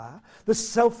desire, the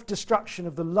self-destruction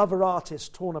of the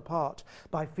lover-artist torn apart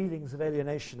by feelings of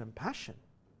alienation and passion.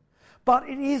 But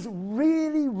it is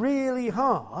really, really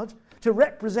hard to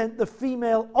represent the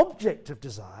female object of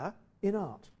desire in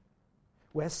art,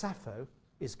 where Sappho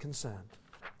is concerned.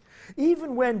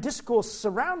 Even when discourse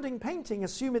surrounding painting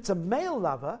assume it's a male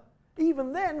lover,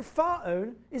 even then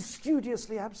Pharaon is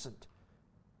studiously absent,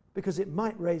 because it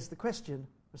might raise the question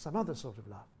of some other sort of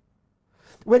love.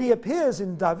 When he appears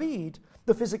in David,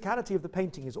 the physicality of the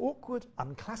painting is awkward,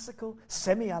 unclassical,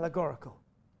 semi-allegorical.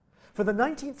 For the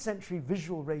 19th century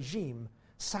visual regime,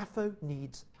 Sappho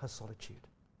needs her solitude.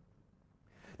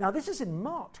 Now, this is in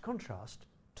marked contrast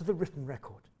to the written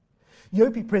record.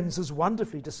 Jopi Prinz has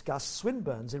wonderfully discussed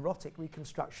Swinburne's erotic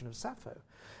reconstruction of Sappho.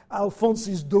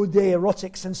 Alphonse's Daudet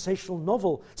erotic sensational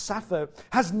novel, Sappho,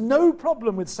 has no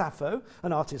problem with Sappho,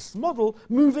 an artist's model,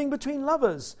 moving between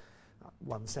lovers.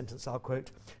 One sentence I'll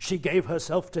quote, "She gave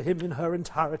herself to him in her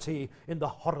entirety in the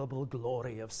horrible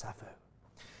glory of Sappho."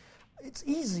 It's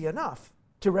easy enough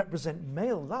to represent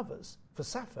male lovers for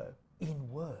Sappho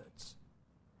in words.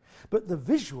 But the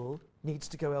visual needs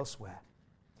to go elsewhere.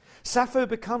 Sappho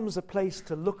becomes a place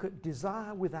to look at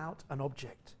desire without an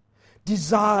object,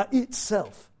 desire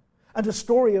itself, and a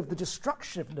story of the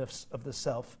destructiveness of the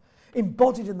self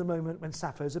embodied in the moment when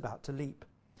Sappho's about to leap.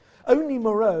 Only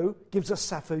Moreau gives us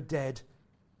Sappho dead,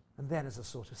 and then as a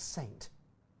sort of saint.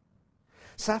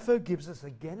 Sappho gives us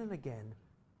again and again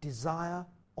desire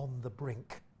on the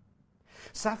brink.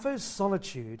 Sappho's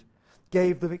solitude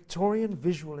gave the Victorian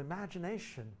visual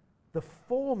imagination the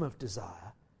form of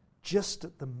desire just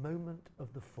at the moment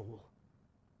of the fall.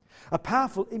 A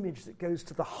powerful image that goes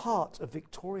to the heart of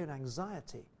Victorian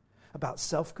anxiety about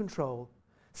self-control,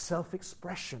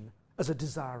 self-expression as a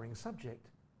desiring subject,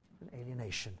 and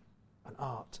alienation, and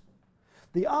art.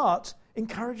 The art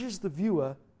encourages the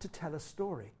viewer to tell a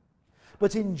story,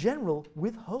 but in general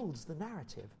withholds the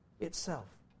narrative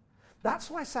itself. That's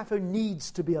why Sappho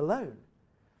needs to be alone.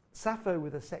 Sappho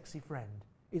with a sexy friend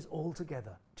is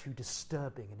altogether too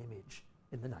disturbing an image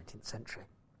in the 19th century.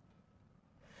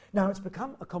 Now, it's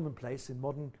become a commonplace in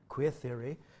modern queer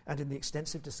theory and in the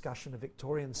extensive discussion of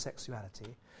Victorian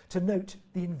sexuality to note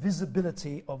the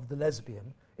invisibility of the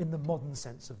lesbian in the modern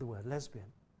sense of the word lesbian.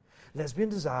 Lesbian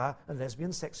desire and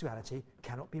lesbian sexuality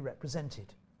cannot be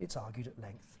represented, it's argued at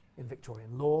length, in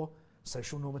Victorian law,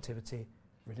 social normativity,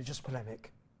 religious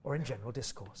polemic, or in general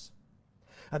discourse.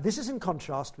 And this is in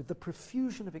contrast with the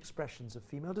profusion of expressions of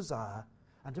female desire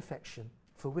and affection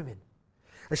for women.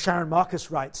 As Sharon Marcus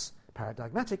writes,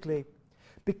 paradigmatically,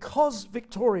 because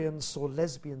Victorians saw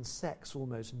lesbian sex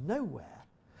almost nowhere,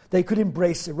 they could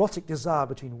embrace erotic desire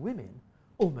between women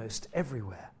almost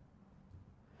everywhere.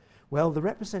 Well, the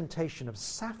representation of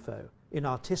Sappho in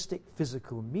artistic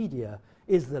physical media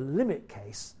is the limit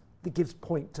case that gives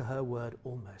point to her word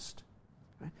almost.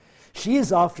 Right? She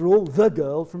is, after all, the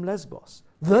girl from Lesbos,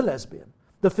 the lesbian,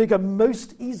 the figure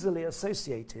most easily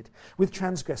associated with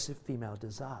transgressive female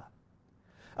desire.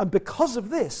 And because of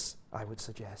this, I would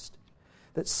suggest,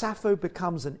 that Sappho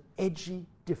becomes an edgy,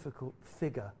 difficult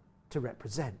figure to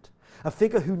represent, a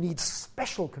figure who needs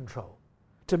special control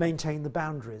to maintain the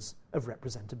boundaries of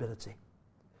representability.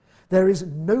 There is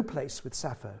no place with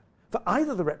Sappho for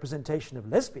either the representation of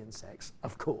lesbian sex,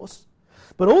 of course,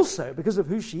 but also, because of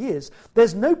who she is,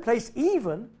 there's no place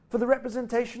even for the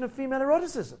representation of female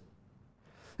eroticism,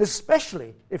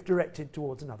 especially if directed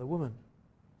towards another woman.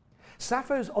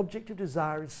 Sappho's object of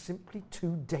desire is simply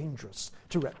too dangerous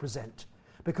to represent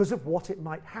because of what it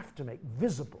might have to make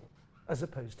visible as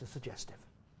opposed to suggestive.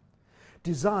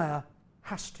 Desire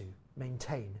has to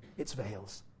maintain its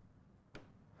veils.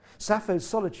 Sappho's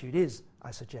solitude is,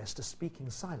 I suggest, a speaking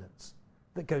silence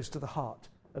that goes to the heart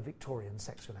of Victorian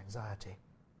sexual anxiety.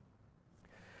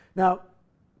 Now,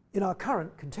 in our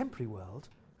current contemporary world,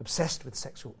 obsessed with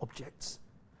sexual objects,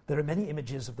 there are many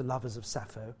images of the lovers of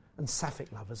Sappho and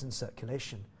sapphic lovers in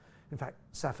circulation. In fact,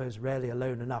 Sappho's rarely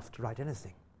alone enough to write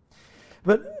anything.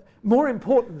 But more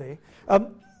importantly,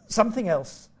 something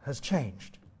else has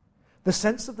changed. The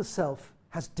sense of the self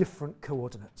has different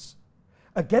coordinates.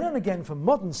 Again and again for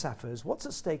modern Sapphos, what's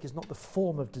at stake is not the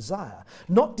form of desire,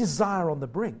 not desire on the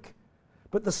brink,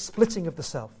 but the splitting of the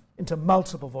self into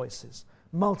multiple voices,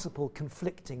 multiple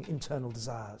conflicting internal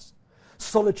desires.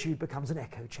 Solitude becomes an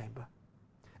echo chamber.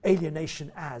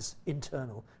 Alienation as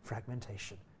internal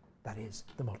fragmentation. That is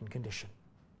the modern condition.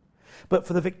 But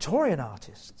for the Victorian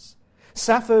artists,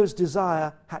 Sappho's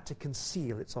desire had to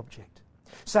conceal its object.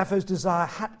 Sappho's desire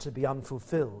had to be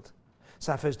unfulfilled.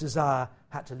 Sappho's desire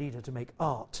had to lead her to make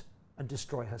art and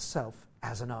destroy herself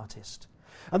as an artist.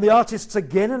 And the artists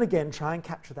again and again try and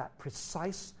capture that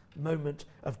precise moment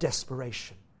of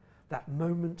desperation, that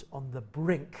moment on the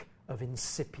brink of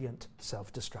incipient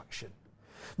self-destruction.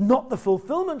 Not the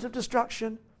fulfillment of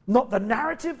destruction, not the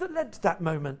narrative that led to that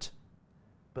moment,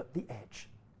 but the edge.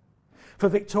 For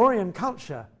Victorian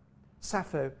culture,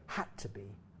 Sappho had to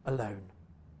be alone.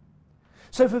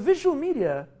 So for visual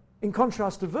media, in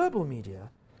contrast to verbal media,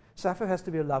 Sappho has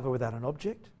to be a lover without an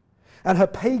object, and her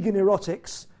pagan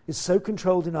erotics is so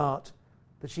controlled in art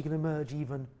that she can emerge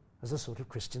even as a sort of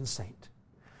Christian saint.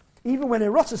 Even when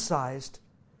eroticized,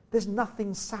 there's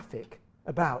nothing sapphic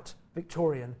about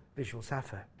Victorian visual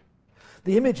Sappho.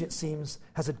 The image, it seems,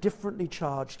 has a differently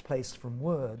charged place from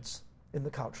words in the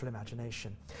cultural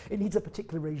imagination. It needs a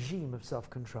particular regime of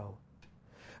self-control.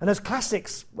 And as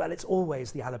classics, well, it's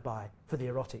always the alibi for the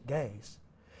erotic gaze.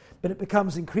 But it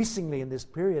becomes increasingly in this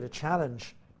period a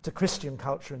challenge to Christian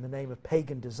culture in the name of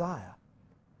pagan desire.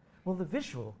 Well, the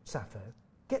visual Sappho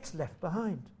gets left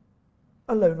behind,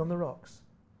 alone on the rocks,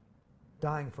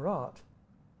 dying for art,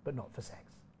 but not for sex.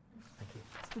 Thank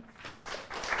you.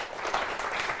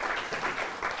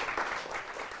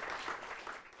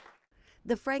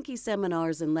 The Franke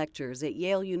Seminars and Lectures at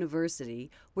Yale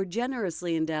University were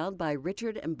generously endowed by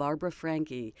Richard and Barbara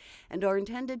Franke and are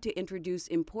intended to introduce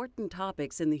important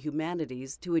topics in the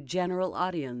humanities to a general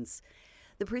audience.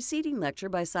 The preceding lecture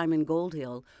by Simon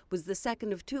Goldhill was the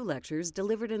second of two lectures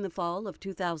delivered in the fall of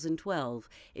 2012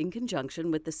 in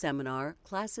conjunction with the seminar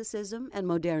Classicism and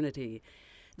Modernity.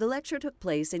 The lecture took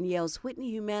place in Yale's Whitney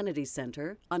Humanities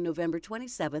Center on November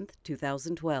 27,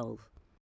 2012.